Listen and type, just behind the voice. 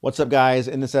What's up, guys?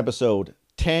 In this episode,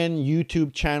 10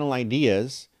 YouTube channel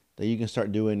ideas that you can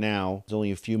start doing now. There's only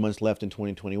a few months left in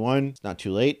 2021. It's not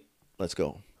too late. Let's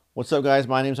go. What's up, guys?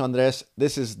 My name's Andres.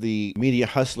 This is the Media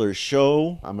Hustlers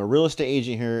Show. I'm a real estate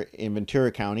agent here in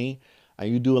Ventura County. I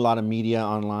do a lot of media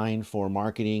online for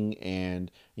marketing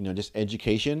and just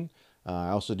education. I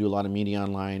also do a lot of media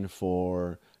online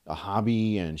for a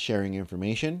hobby and sharing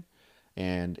information.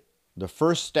 And the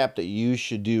first step that you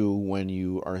should do when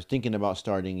you are thinking about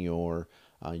starting your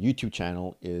YouTube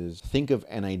channel is think of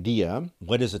an idea.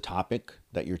 What is a topic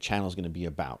that your channel is going to be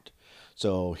about?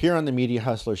 So here on the Media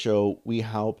Hustler Show, we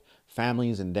help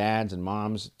families and dads and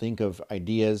moms think of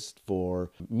ideas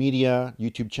for media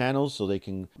YouTube channels so they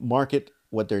can market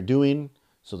what they're doing,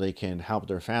 so they can help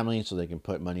their family, so they can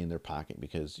put money in their pocket.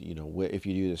 Because if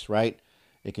you do this right,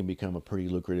 it can become a pretty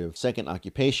lucrative second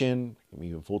occupation,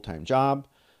 even a full-time job.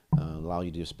 Allow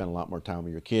you to spend a lot more time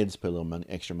with your kids, put a little money,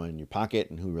 extra money in your pocket,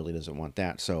 and who really doesn't want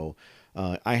that? So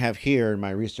I have here in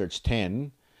my research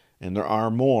 10, and there are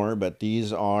more, but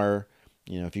these are,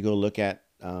 if you go look at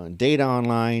data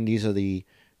online, these are the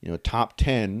top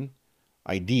 10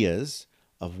 ideas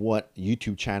of what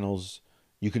YouTube channels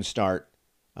you can start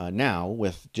now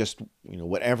with just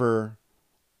whatever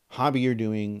hobby you're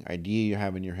doing, idea you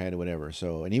have in your head, or whatever.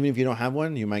 So, and even if you don't have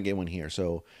one, you might get one here.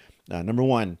 So number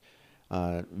one,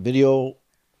 videography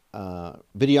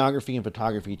and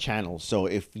photography channels. So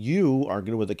if you are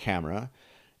good with a camera,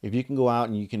 if you can go out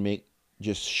and you can make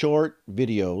just short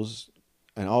videos,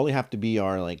 and all they have to be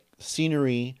are like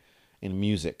scenery and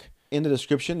music. In the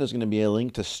description, there's going to be a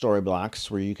link to Storyblocks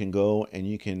where you can go and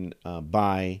you can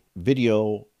buy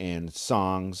video and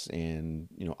songs and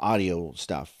audio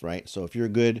stuff, right? So if you're a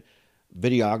good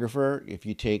videographer, if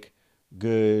you take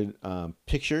good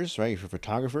pictures, right? If you're a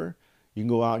photographer, you can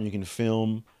go out and you can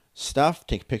film stuff,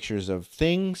 take pictures of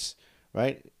things,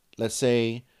 right? Let's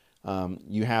say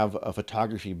you have a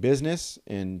photography business,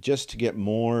 and just to get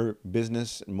more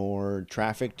business, more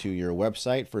traffic to your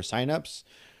website for signups,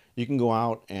 you can go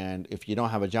out, and if you don't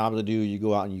have a job to do, you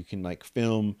go out and you can like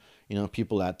film,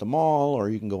 people at the mall, or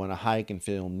you can go on a hike and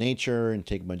film nature and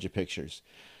take a bunch of pictures,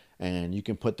 and you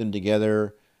can put them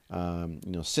together,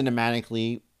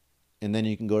 cinematically. And then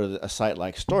you can go to a site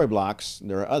like Storyblocks.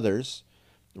 There are others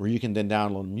where you can then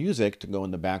download music to go in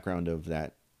the background of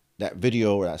that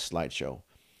video or that slideshow.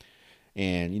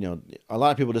 And a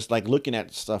lot of people just like looking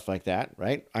at stuff like that,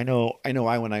 right? I know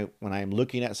when I'm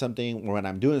looking at something or when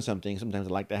I'm doing something, sometimes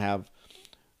I like to have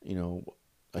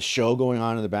a show going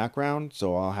on in the background.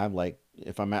 So I'll have, like,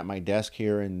 if I'm at my desk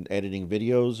here and editing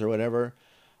videos or whatever,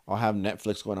 I'll have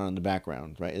Netflix going on in the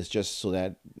background, right? It's just so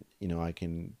that I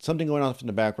can, something going on in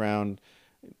the background.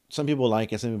 Some people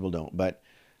like it, some people don't. But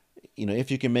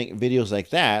if you can make videos like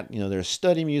that, there's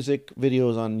study music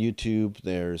videos on YouTube,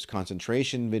 there's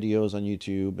concentration videos on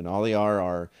YouTube, and all they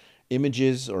are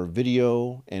images or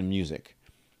video and music.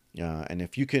 And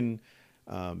if you can,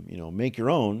 make your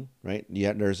own, right?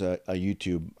 Yeah, there's a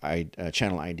YouTube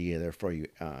channel idea there for you.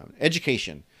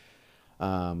 Education,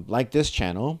 like this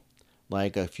channel,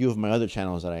 like a few of my other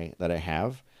channels that I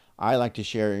have, I like to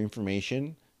share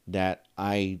information that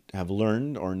I have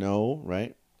learned or know,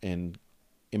 right, and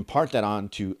impart that on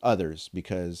to others.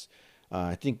 Because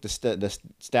I think the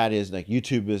stat is like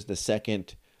YouTube is the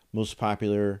second most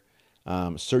popular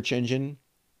search engine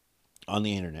on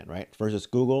the internet, right? First it's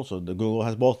Google, so the Google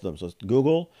has both of them. So it's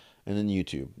Google and then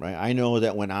YouTube, right? I know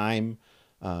that when I'm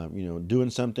doing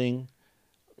something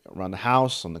around the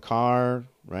house, on the car,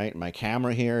 right? My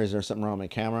camera here, is there something wrong with my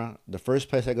camera? The first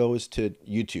place I go is to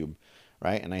YouTube,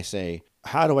 right? And I say,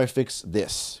 how do I fix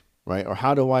this, right? Or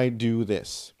how do I do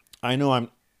this? I know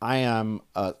I am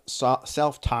a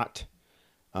self-taught,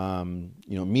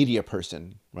 media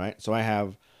person, right? So I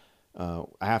have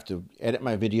to edit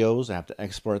my videos. I have to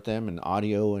export them in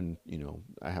audio, and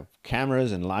I have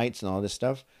cameras and lights and all this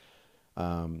stuff.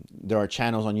 There are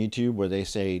channels on YouTube where they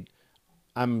say,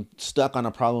 I'm stuck on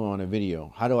a problem on a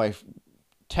video. How do I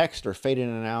text or fade in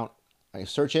and out? I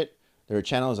search it. There are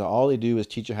channels that all they do is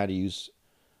teach you how to use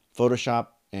Photoshop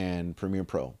and Premiere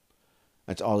Pro.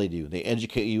 That's all they do. They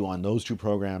educate you on those two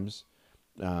programs,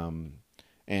 and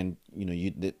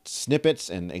the snippets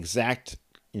and exact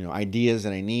ideas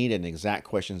that I need and exact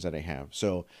questions that I have.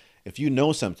 So if you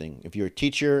know something, if you're a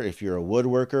teacher, if you're a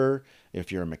woodworker, if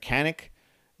you're a mechanic,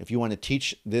 if you want to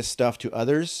teach this stuff to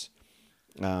others,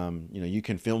 you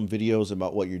can film videos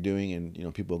about what you're doing,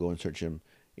 and people go and search them,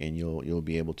 and you'll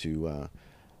be able to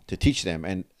teach them.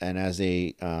 And as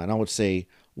and I would say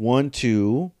 1,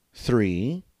 2,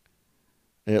 3,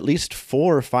 at least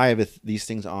 4 or 5 of these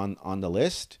things on the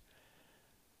list.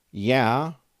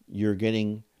 Yeah, you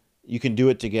can do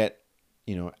it to get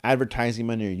advertising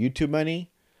money or YouTube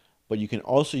money, but you can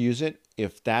also use it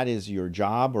if that is your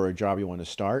job or a job you want to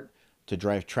start to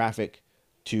drive traffic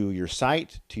to your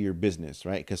site, to your business,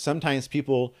 right? Because sometimes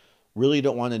people really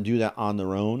don't want to do that on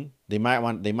their own. They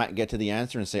might get to the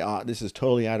answer and say, "Oh, this is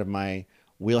totally out of my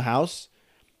wheelhouse."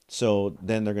 So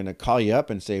then they're going to call you up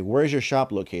and say, "Where's your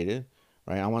shop located?"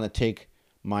 Right? I want to take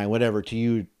my whatever to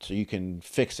you so you can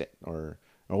fix it or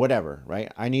whatever,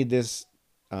 right? I need this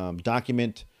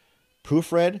document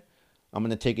proofread. I'm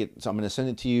going to take it. So I'm going to send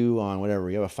it to you on whatever.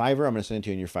 You have a Fiverr. I'm going to send it to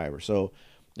you on your Fiverr. So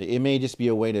it may just be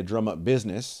a way to drum up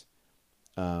business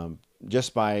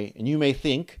just by, and you may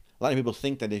think, a lot of people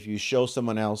think that if you show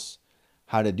someone else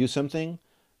how to do something,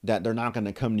 that they're not going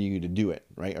to come to you to do it,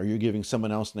 right? Or you're giving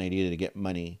someone else an idea to get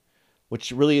money,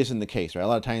 which really isn't the case, right? A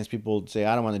lot of times people say,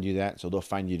 I don't want to do that. So they'll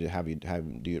find you to have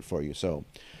them do it for you. So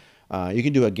you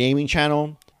can do a gaming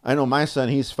channel. I know my son,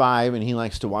 he's 5 and he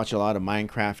likes to watch a lot of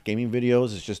Minecraft gaming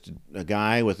videos. It's just a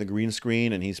guy with a green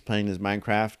screen and he's playing his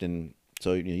Minecraft. And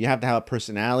so you have to have a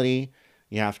personality.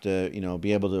 You have to,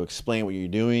 be able to explain what you're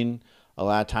doing. A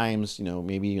lot of times,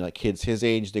 maybe like kids his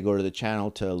age, they go to the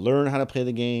channel to learn how to play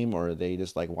the game or they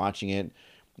just like watching it.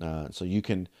 So you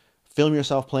can film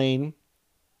yourself playing.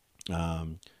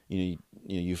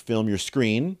 You film your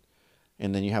screen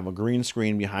and then you have a green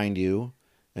screen behind you.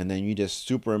 And then you just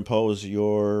superimpose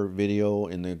your video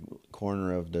in the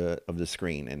corner of the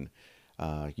screen, and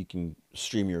you can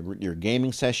stream your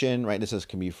gaming session. Right,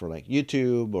 can be for like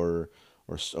YouTube or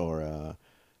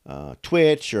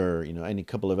Twitch or any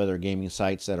couple of other gaming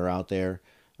sites that are out there.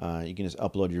 You can just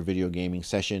upload your video gaming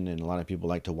session, and a lot of people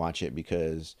like to watch it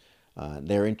because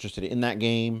they're interested in that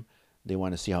game. They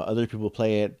want to see how other people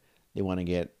play it. They want to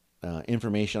get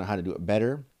information on how to do it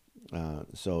better.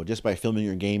 So just by filming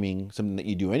your gaming, something that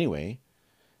you do anyway,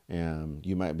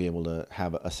 you might be able to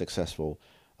have a successful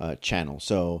channel.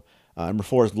 So number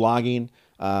 4 is vlogging.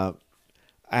 I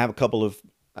have a couple of,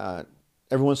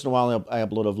 every once in a while I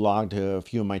upload a vlog to a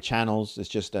few of my channels. It's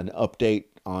just an update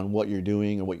on what you're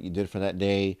doing or what you did for that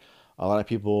day. A lot of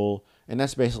people, and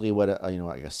that's basically what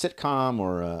like a sitcom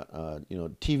or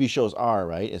TV shows are,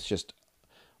 right? It's just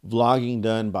vlogging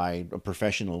done by a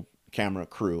professional camera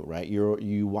crew, right?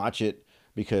 You watch it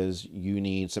because you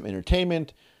need some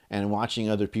entertainment, and watching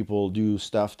other people do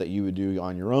stuff that you would do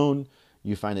on your own,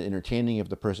 you find it entertaining if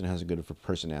the person has a good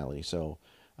personality. So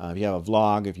if you have a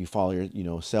vlog, if you follow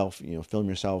your film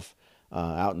yourself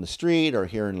out in the street or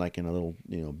here in a little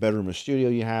bedroom or studio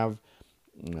you have,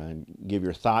 give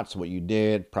your thoughts, what you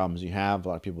did, problems you have. A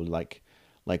lot of people like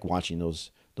watching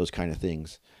those kind of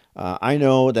things. I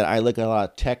know that I look at a lot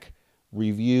of tech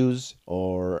reviews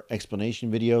or explanation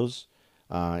videos.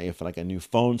 If like a new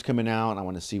phone's coming out, I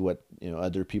want to see what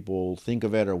other people think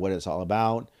of it or what it's all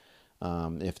about.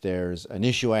 If there's an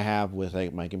issue I have with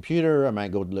my computer, I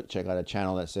might go check out a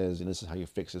channel that says this is how you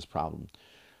fix this problem.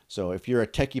 So if you're a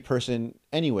techie person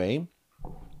anyway,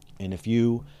 and if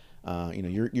you're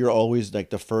always like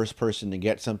the first person to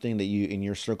get something that you in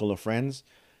your circle of friends,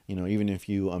 even if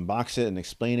you unbox it and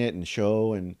explain it and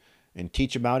show and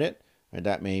teach about it. And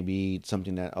that may be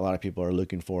something that a lot of people are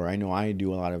looking for. I know I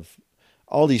do a lot of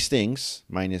all these things,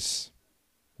 minus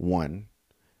number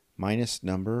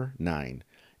 9,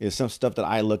 is some stuff that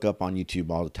I look up on YouTube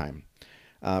all the time.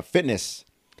 Fitness.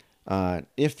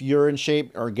 If you're in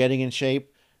shape or getting in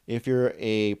shape, if you're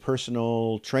a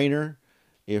personal trainer,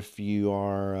 if you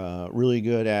are really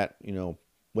good at,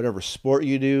 whatever sport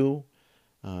you do,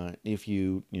 if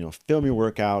you, film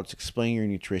your workouts, explain your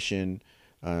nutrition,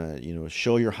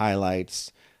 show your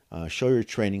highlights, show your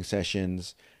training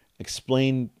sessions,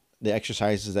 explain the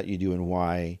exercises that you do and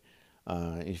why.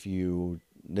 If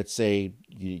let's say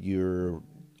you're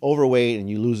overweight and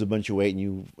you lose a bunch of weight and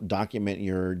you document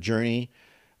your journey,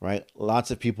 right?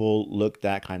 Lots of people look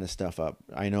that kind of stuff up.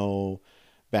 I know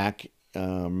back,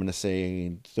 I'm going to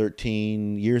say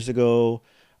 13 years ago,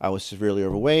 I was severely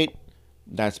overweight.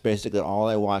 That's basically all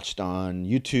I watched on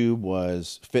YouTube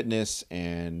was fitness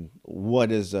and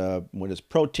what is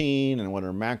protein and what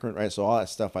are macro, right? So all that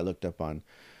stuff I looked up on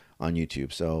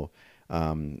YouTube. So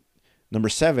number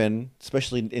 7,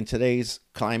 especially in today's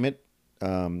climate,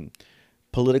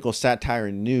 political satire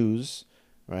and news,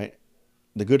 right?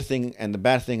 The good thing and the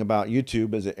bad thing about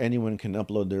YouTube is that anyone can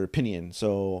upload their opinion.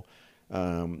 So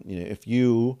if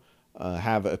you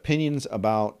have opinions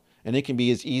about, and it can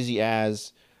be as easy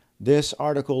as, this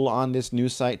article on this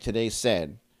news site today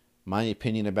said, my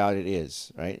opinion about it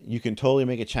is, right? You can totally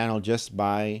make a channel just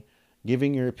by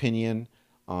giving your opinion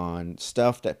on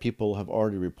stuff that people have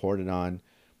already reported on.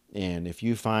 And if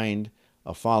you find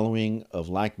a following of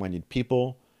like-minded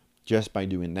people, just by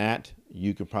doing that,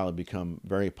 you could probably become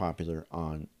very popular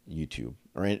on YouTube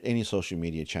or any social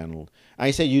media channel.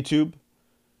 I say YouTube,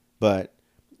 but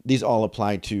these all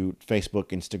apply to Facebook,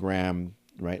 Instagram,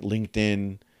 right?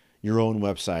 LinkedIn, your own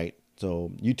website.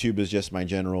 So YouTube is just my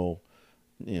general,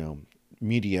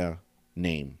 media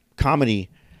name. Comedy,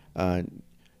 uh,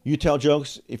 you tell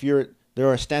jokes. If you're There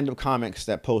are stand-up comics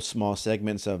that post small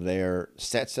segments of their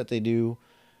sets that they do.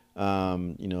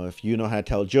 If you know how to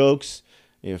tell jokes,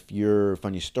 if you're a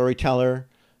funny storyteller,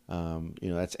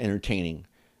 that's entertaining.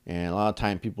 And a lot of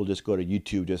time people just go to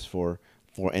YouTube just for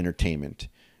entertainment.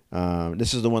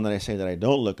 This is the one that I say that I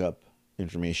don't look up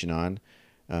information on.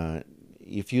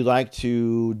 If you like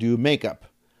to do makeup,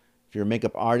 if you're a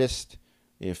makeup artist,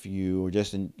 if you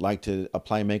just like to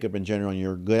apply makeup in general and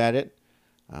you're good at it,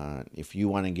 if you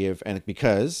want to give, and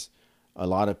because a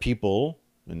lot of people,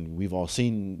 and we've all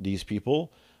seen these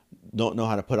people, don't know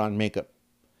how to put on makeup.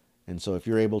 And so if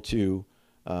you're able to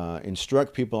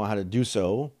instruct people on how to do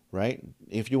so, right?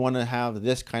 If you want to have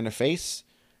this kind of face,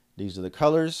 these are the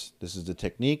colors. This is the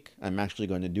technique. I'm actually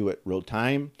going to do it real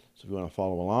time. So if you want to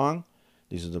follow along,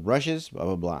 these are the brushes, blah,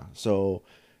 blah, blah. So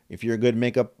if you're a good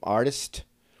makeup artist,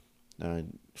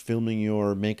 filming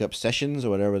your makeup sessions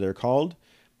or whatever they're called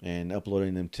and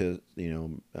uploading them to,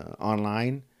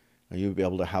 online, you'll be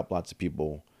able to help lots of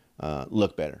people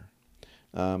look better.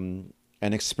 An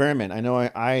experiment. I know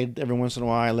I every once in a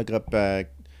while I look up,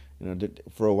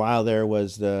 for a while there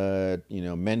was the,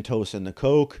 Mentos and the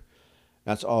Coke.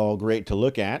 That's all great to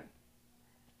look at.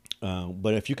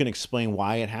 But if you can explain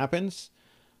why it happens,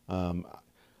 there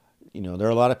are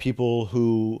a lot of people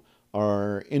who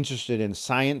are interested in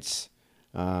science.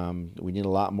 We need a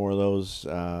lot more of those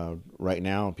right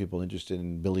now, people interested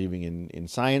in believing in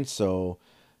science. So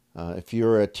if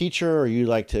you're a teacher or you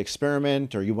like to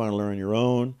experiment or you want to learn your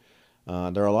own,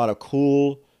 there are a lot of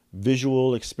cool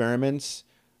visual experiments.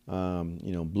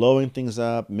 Blowing things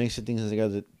up, mixing things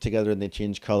together, and they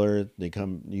change color.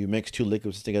 You mix two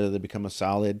liquids together, they become a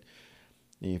solid.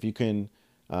 If you can,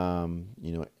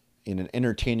 in an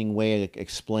entertaining way,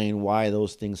 explain why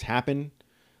those things happen,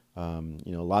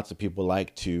 lots of people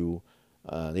like to,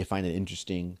 they find it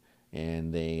interesting,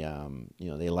 and they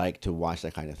like to watch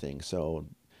that kind of thing. So,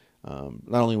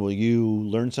 not only will you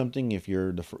learn something if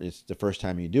it's the first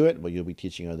time you do it, but you'll be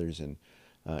teaching others and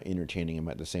entertaining them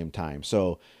at the same time.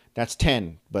 So that's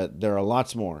 10, but there are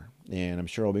lots more. And I'm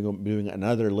sure I'll be doing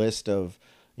another list of,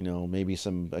 maybe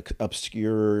some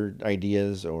obscure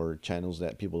ideas or channels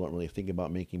that people don't really think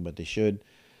about making, but they should.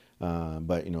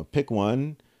 But pick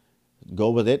one,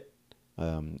 go with it.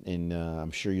 And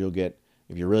I'm sure you'll get,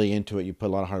 if you're really into it, you put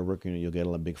a lot of hard work in it, you'll get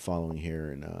a big following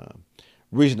here in a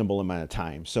reasonable amount of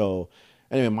time. So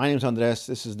anyway, my name's Andres.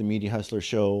 This is the Media Hustler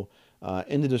Show.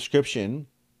 In the description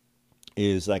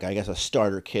is a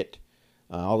starter kit.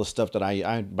 All the stuff that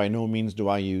I by no means do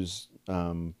I use,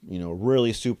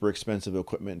 really super expensive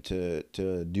equipment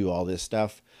to do all this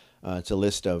stuff. It's a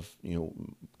list of,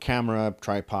 camera,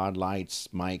 tripod, lights,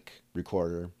 mic,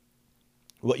 recorder,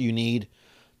 what you need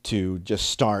to just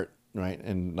start, right?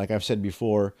 And like I've said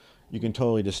before, you can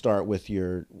totally just start with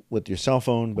your cell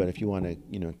phone, but if you want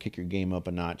to, kick your game up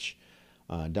a notch,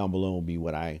 down below will be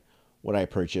what I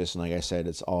purchased. And like I said,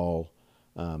 it's all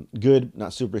good,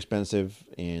 not super expensive,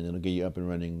 and it'll get you up and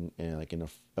running in an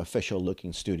official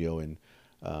looking studio in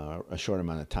a short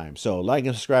amount of time. So like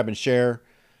and subscribe and share.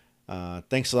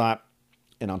 Thanks a lot,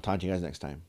 and I'll talk to you guys next time.